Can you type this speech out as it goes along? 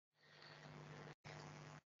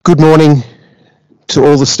Good morning to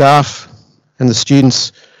all the staff and the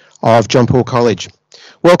students of John Paul College.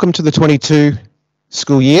 Welcome to the 22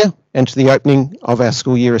 school year and to the opening of our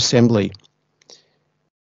school year assembly.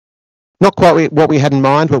 Not quite what we had in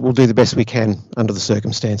mind, but we'll do the best we can under the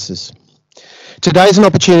circumstances. Today is an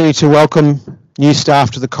opportunity to welcome new staff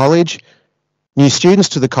to the college, new students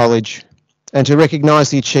to the college, and to recognise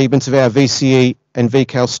the achievements of our VCE and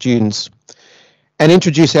VCAL students and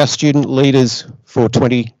introduce our student leaders for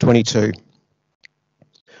 2022.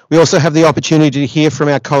 We also have the opportunity to hear from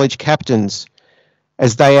our college captains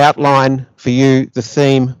as they outline for you the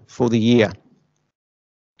theme for the year.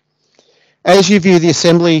 As you view the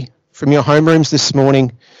assembly from your homerooms this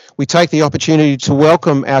morning, we take the opportunity to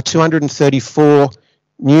welcome our 234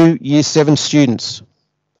 new Year 7 students.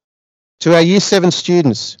 To our Year 7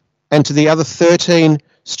 students and to the other 13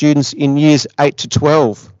 students in Years 8 to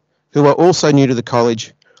 12 who are also new to the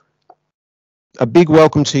college, a big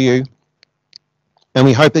welcome to you, and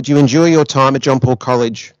we hope that you enjoy your time at John Paul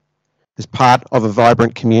College as part of a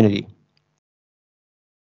vibrant community.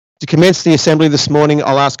 To commence the assembly this morning,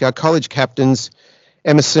 I'll ask our college captains,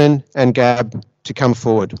 Emerson and Gab, to come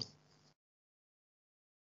forward.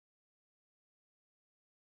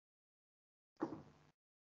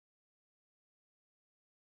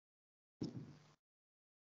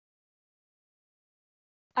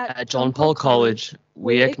 At John Paul College,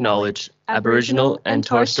 we acknowledge Aboriginal and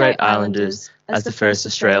Torres Strait Islanders as the first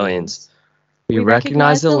Australians. We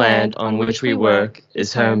recognise the land on which we work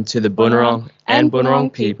is home to the Bunurong and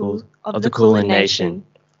Bunurong people of the Kulin Nation.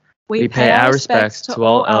 We pay our respects to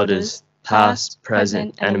all elders, past,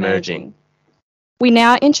 present and emerging. We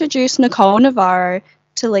now introduce Nicole Navarro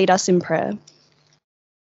to lead us in prayer.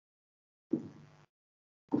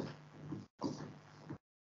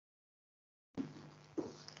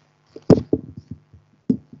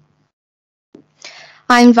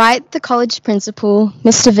 I invite the college principal,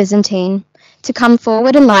 Mr. Byzantine, to come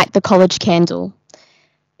forward and light the college candle.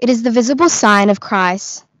 It is the visible sign of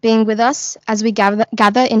Christ being with us as we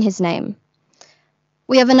gather in his name.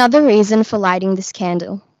 We have another reason for lighting this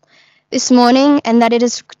candle this morning, and that it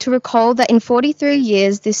is to recall that in 43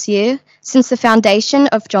 years this year since the foundation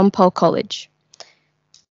of John Paul College.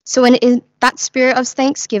 So in that spirit of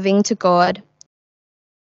thanksgiving to God,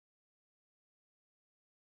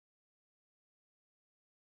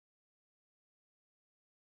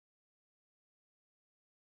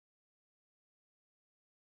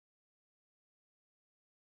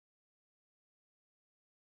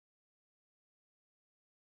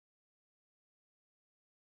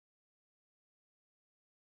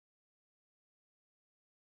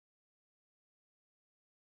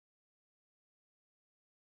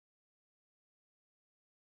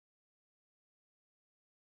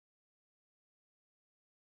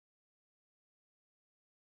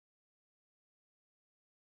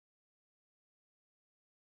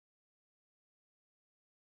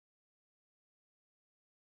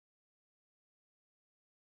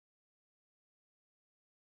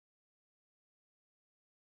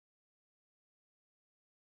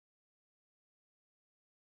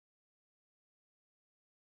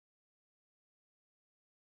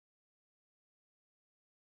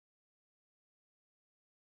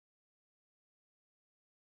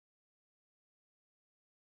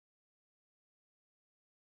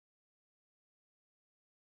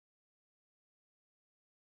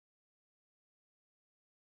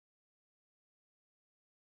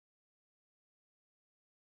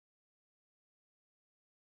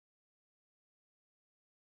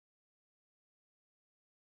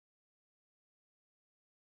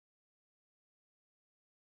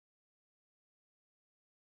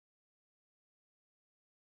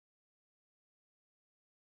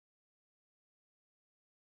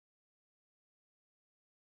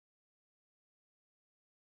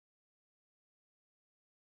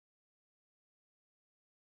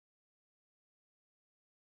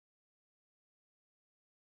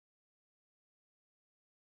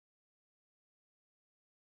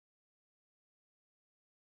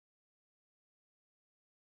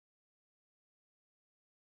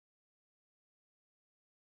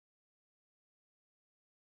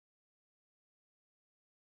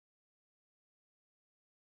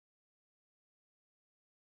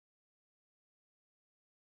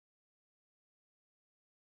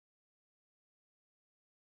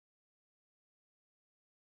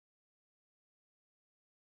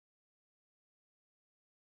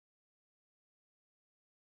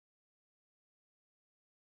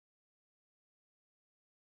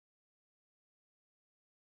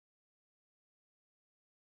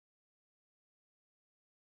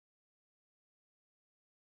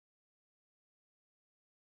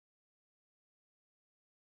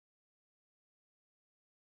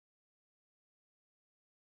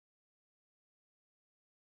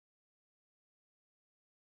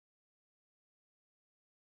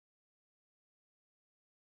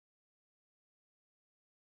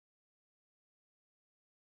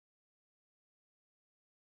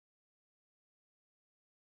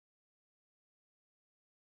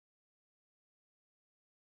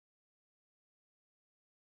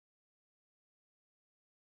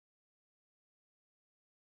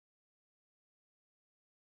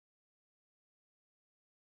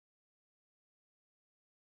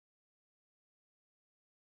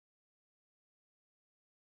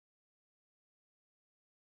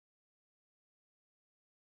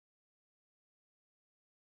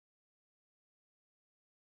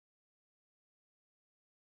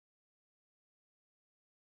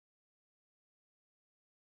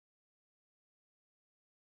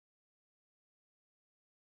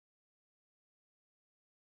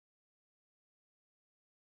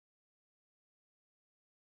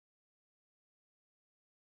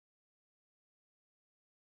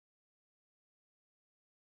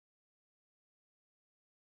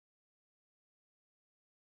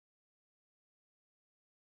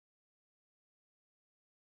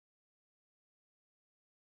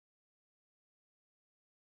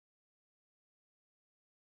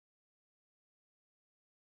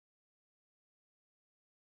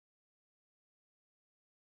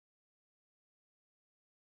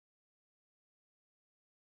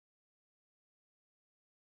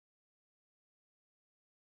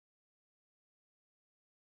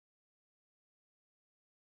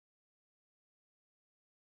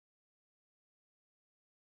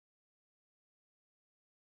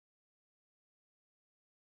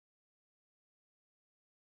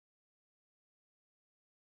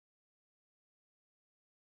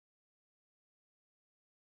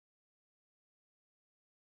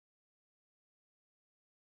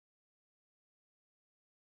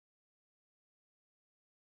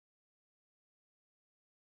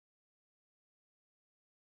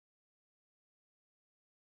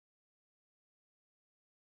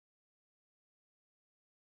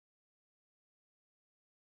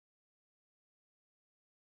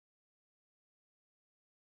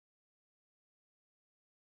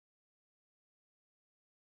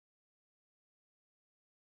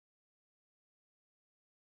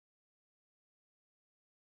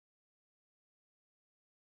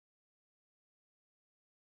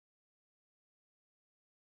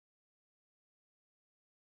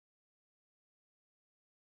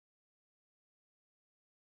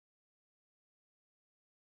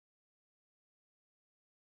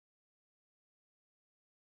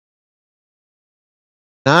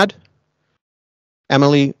 Nard,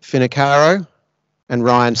 Emily Finicaro, and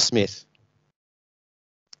Ryan Smith.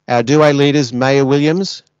 Our DUA leaders, Maya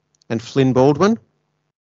Williams and Flynn Baldwin.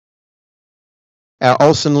 Our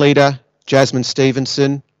Olsen leader, Jasmine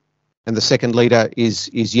Stevenson, and the second leader is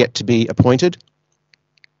yet to be appointed.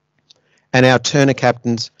 And our Turner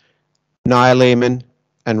captains, Nia Lehman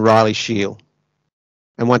and Riley Shield.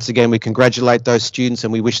 And once again, we congratulate those students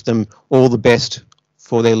and we wish them all the best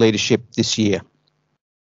for their leadership this year.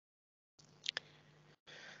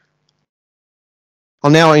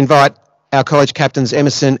 I'll now invite our college captains,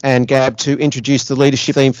 Emerson and Gab, to introduce the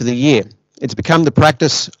leadership theme for the year. It's become the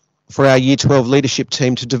practice for our Year 12 leadership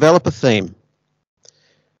team to develop a theme.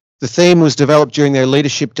 The theme was developed during their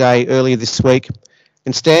leadership day earlier this week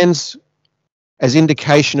and stands as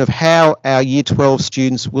indication of how our Year 12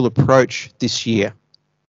 students will approach this year.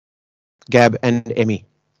 Gab and Emmy.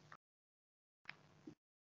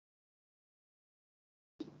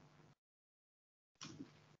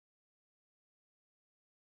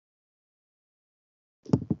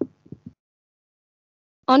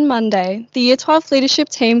 On Monday, the Year 12 leadership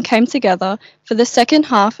team came together for the second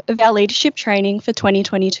half of our leadership training for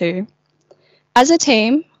 2022. As a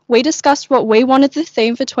team, we discussed what we wanted the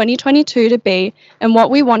theme for 2022 to be and what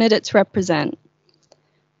we wanted it to represent.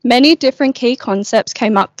 Many different key concepts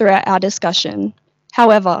came up throughout our discussion.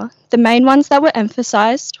 However, the main ones that were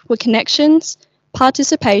emphasised were connections,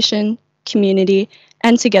 participation, community,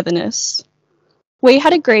 and togetherness. We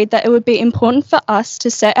had agreed that it would be important for us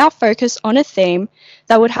to set our focus on a theme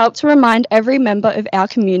that would help to remind every member of our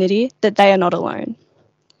community that they are not alone.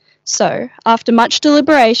 So, after much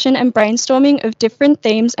deliberation and brainstorming of different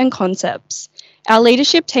themes and concepts, our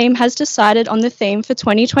leadership team has decided on the theme for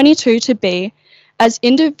 2022 to be, as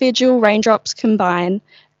individual raindrops combine,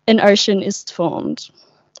 an ocean is formed.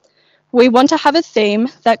 We want to have a theme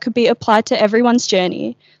that could be applied to everyone's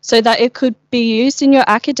journey so that it could be used in your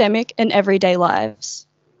academic and everyday lives.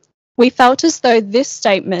 We felt as though this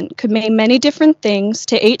statement could mean many different things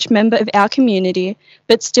to each member of our community,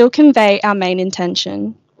 but still convey our main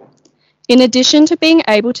intention. In addition to being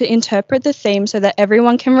able to interpret the theme so that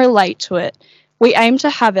everyone can relate to it, we aim to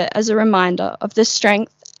have it as a reminder of the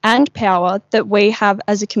strength and power that we have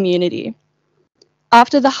as a community.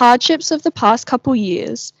 After the hardships of the past couple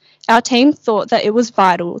years, our team thought that it was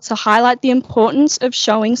vital to highlight the importance of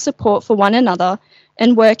showing support for one another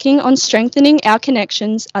and working on strengthening our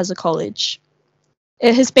connections as a college.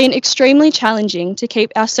 It has been extremely challenging to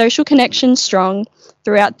keep our social connections strong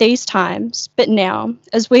throughout these times, but now,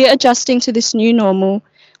 as we are adjusting to this new normal,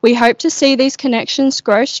 we hope to see these connections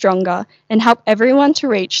grow stronger and help everyone to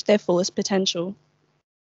reach their fullest potential.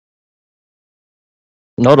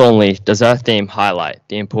 Not only does our theme highlight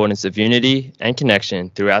the importance of unity and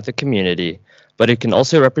connection throughout the community, but it can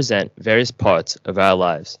also represent various parts of our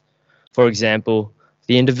lives. For example,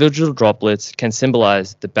 the individual droplets can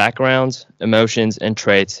symbolize the backgrounds, emotions, and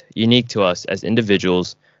traits unique to us as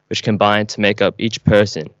individuals, which combine to make up each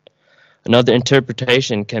person. Another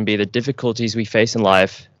interpretation can be the difficulties we face in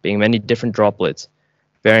life being many different droplets,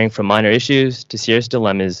 varying from minor issues to serious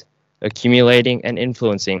dilemmas, accumulating and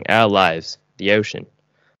influencing our lives, the ocean.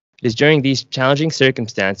 It is during these challenging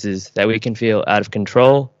circumstances that we can feel out of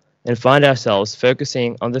control and find ourselves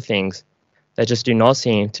focusing on the things that just do not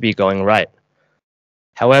seem to be going right.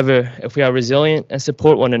 However, if we are resilient and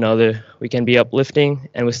support one another, we can be uplifting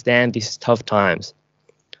and withstand these tough times,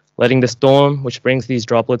 letting the storm which brings these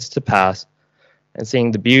droplets to pass and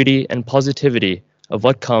seeing the beauty and positivity of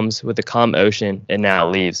what comes with the calm ocean it now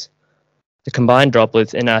leaves. The combined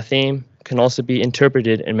droplets in our theme can also be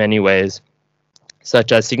interpreted in many ways,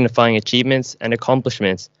 such as signifying achievements and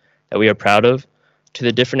accomplishments that we are proud of, to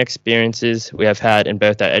the different experiences we have had in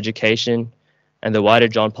both our education and the wider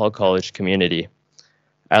John Paul College community.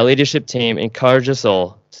 Our leadership team encourages us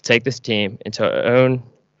all to take this team into our own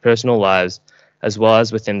personal lives as well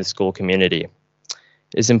as within the school community.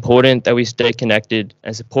 It is important that we stay connected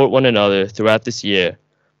and support one another throughout this year,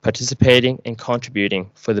 participating and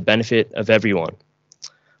contributing for the benefit of everyone.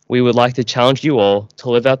 We would like to challenge you all to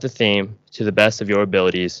live out the theme to the best of your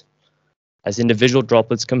abilities. As individual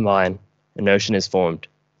droplets combine, an ocean is formed.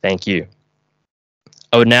 Thank you.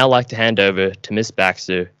 I would now like to hand over to Ms.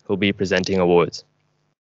 Baxter, who will be presenting awards.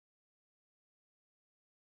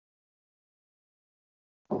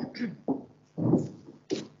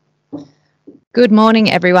 Good morning,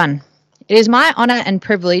 everyone. It is my honour and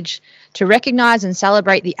privilege to recognise and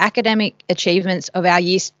celebrate the academic achievements of our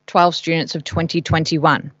Year 12 students of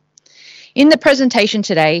 2021. In the presentation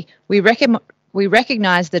today, we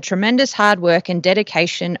recognise the tremendous hard work and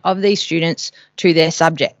dedication of these students to their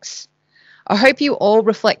subjects. I hope you all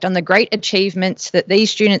reflect on the great achievements that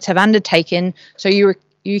these students have undertaken so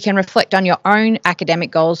you can reflect on your own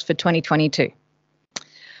academic goals for 2022.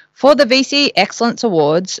 For the VCE Excellence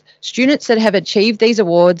Awards, students that have achieved these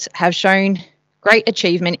awards have shown great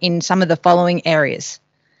achievement in some of the following areas.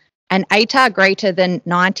 An ATAR greater than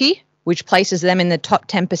 90, which places them in the top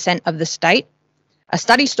 10% of the state. A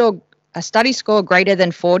study score greater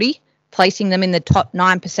than 40, placing them in the top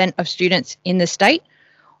 9% of students in the state,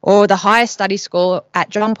 or the highest study score at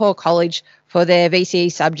John Paul College for their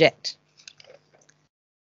VCE subject.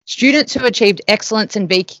 Students who achieved excellence in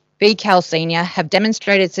VCAL Senior have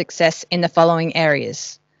demonstrated success in the following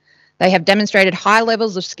areas. They have demonstrated high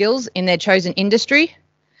levels of skills in their chosen industry,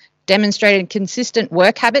 demonstrated consistent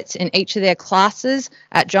work habits in each of their classes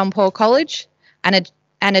at John Paul College, and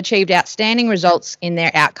achieved outstanding results in their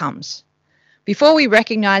outcomes. Before we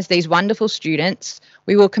recognise these wonderful students,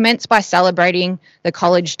 we will commence by celebrating the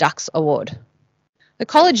College Dux Award. The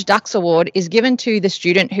College Dux Award is given to the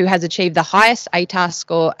student who has achieved the highest ATAR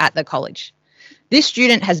score at the college. This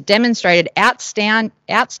student has demonstrated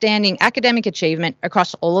outstanding academic achievement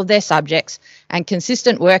across all of their subjects and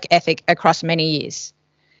consistent work ethic across many years.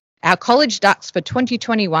 Our College Dux for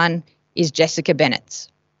 2021 is Jessica Bennett.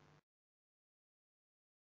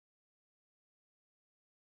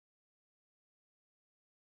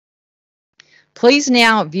 Please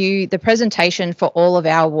now view the presentation for all of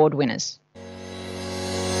our award winners.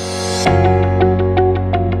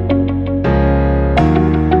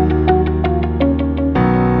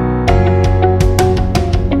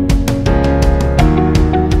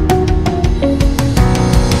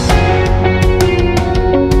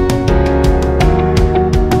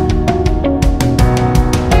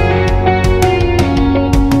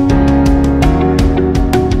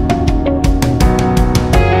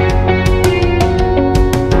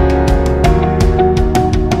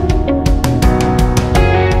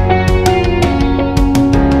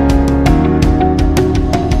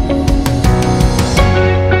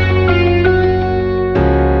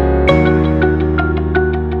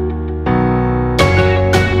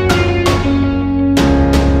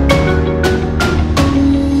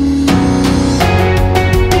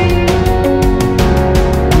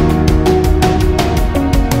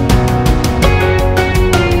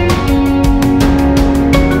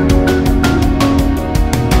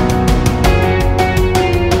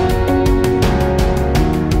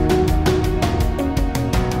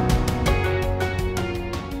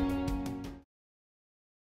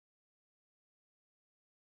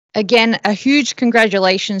 Again, a huge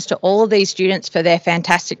congratulations to all of these students for their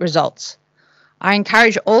fantastic results. I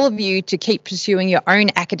encourage all of you to keep pursuing your own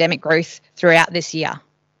academic growth throughout this year.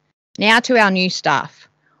 Now to our new staff.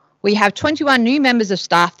 We have 21 new members of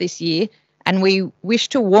staff this year, and we wish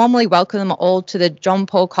to warmly welcome them all to the John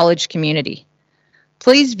Paul College community.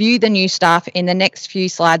 Please view the new staff in the next few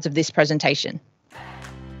slides of this presentation.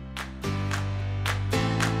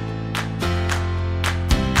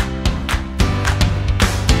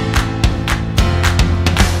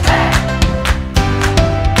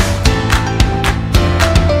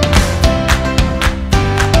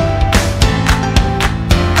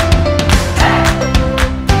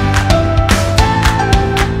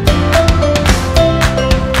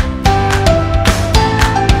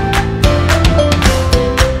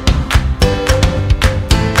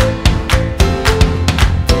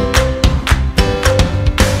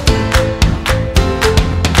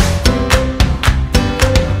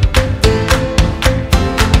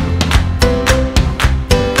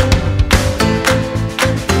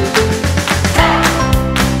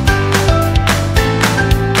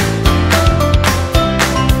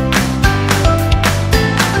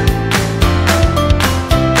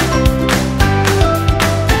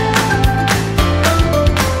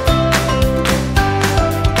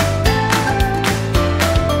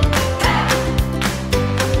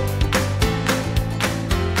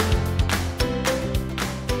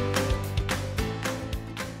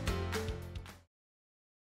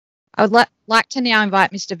 I would like to now invite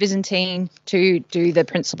Mr. Byzantine to do the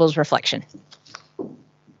principal's reflection.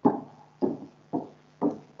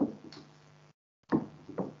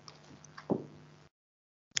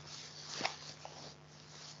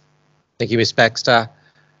 Thank you, Ms. Baxter.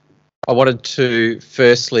 I wanted to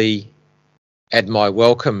firstly add my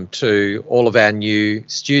welcome to all of our new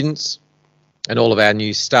students and all of our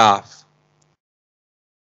new staff.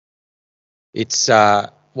 It's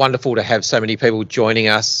wonderful to have so many people joining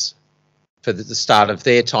us for the start of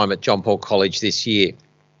their time at John Paul College this year.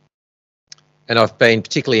 And I've been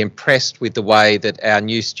particularly impressed with the way that our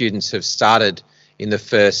new students have started in the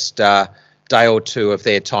first day or two of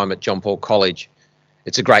their time at John Paul College.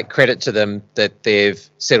 it's a great credit to them that they've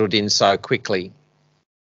settled in so quickly.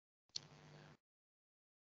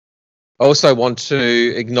 I also want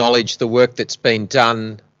to acknowledge the work that's been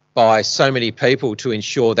done by so many people to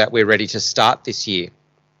ensure that we're ready to start this year.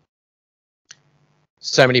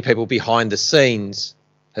 So many people behind the scenes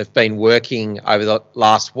have been working over the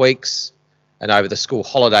last weeks and over the school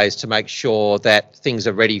holidays to make sure that things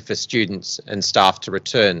are ready for students and staff to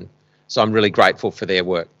return. So I'm really grateful for their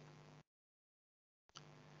work.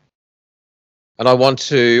 And I want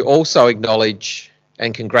to also acknowledge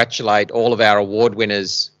and congratulate all of our award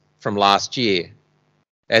winners from last year.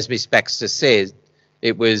 As Ms. Baxter said,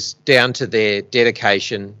 it was down to their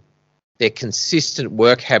dedication, their consistent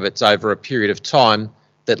work habits over a period of time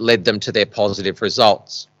that led them to their positive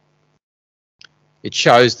results. It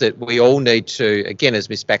shows that we all need to, again, as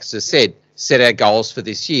Ms. Baxter said, set our goals for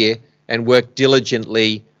this year and work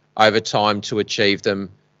diligently over time to achieve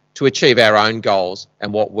them, to achieve our own goals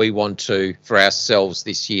and what we want to for ourselves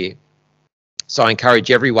this year. So I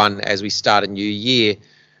encourage everyone as we start a new year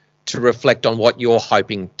to reflect on what you're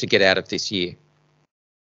hoping to get out of this year.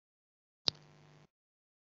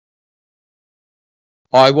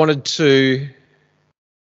 I wanted to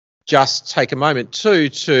just take a moment too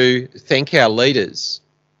to thank our leaders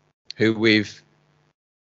who we've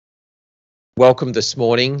welcomed this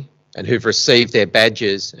morning and who've received their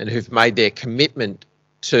badges and who've made their commitment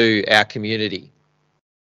to our community.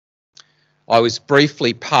 I was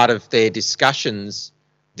briefly part of their discussions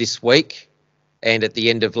this week and at the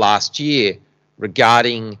end of last year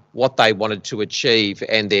regarding what they wanted to achieve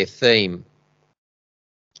and their theme.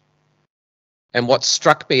 And what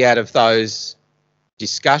struck me out of those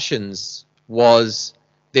discussions was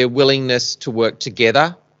their willingness to work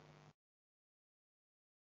together,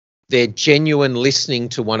 their genuine listening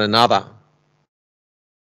to one another,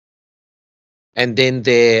 and then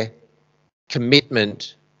their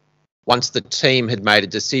commitment, once the team had made a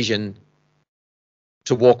decision,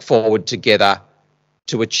 to walk forward together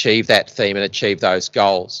to achieve that theme and achieve those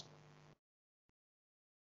goals.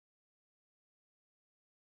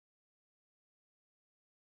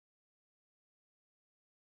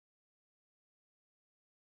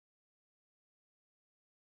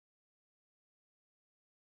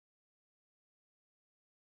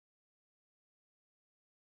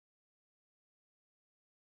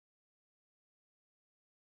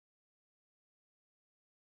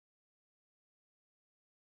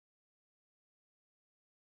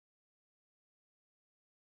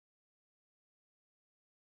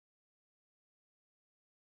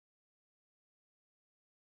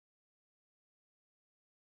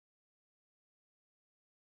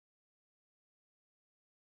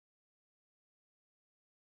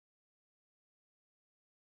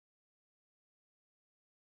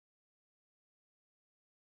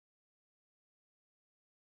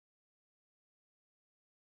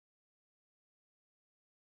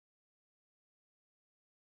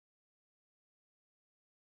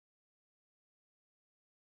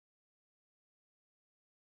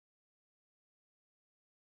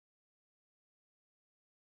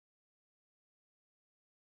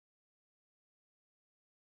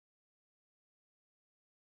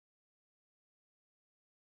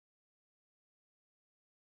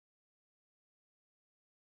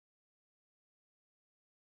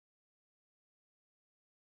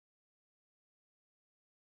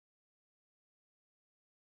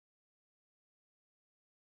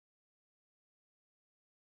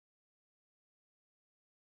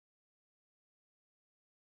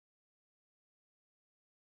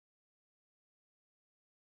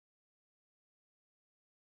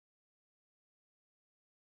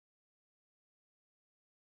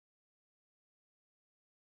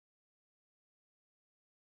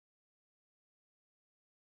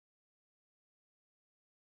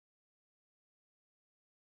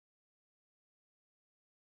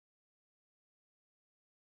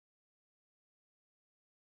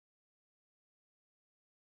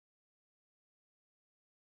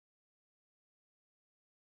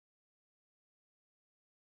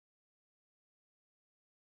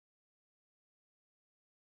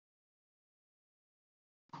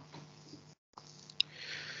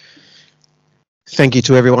 Thank you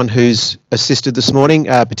to everyone who's assisted this morning,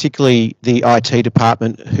 particularly the IT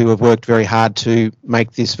department who have worked very hard to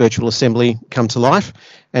make this virtual assembly come to life,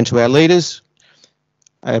 and to our leaders,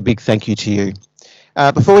 a big thank you to you.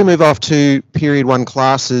 Before we move off to period 1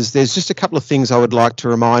 classes, there's just a couple of things I would like to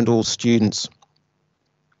remind all students.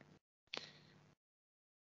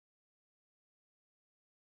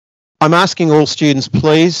 I'm asking all students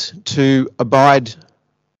please to abide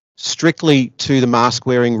strictly to the mask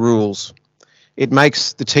wearing rules. It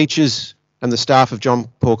makes the teachers and the staff of John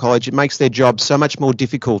Paul College, it makes their job so much more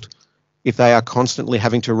difficult if they are constantly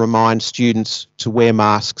having to remind students to wear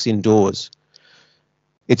masks indoors.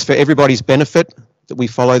 It's for everybody's benefit that we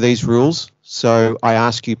follow these rules, so I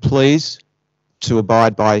ask you please to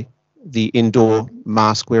abide by the indoor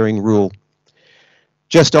mask wearing rule.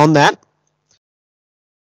 Just on that,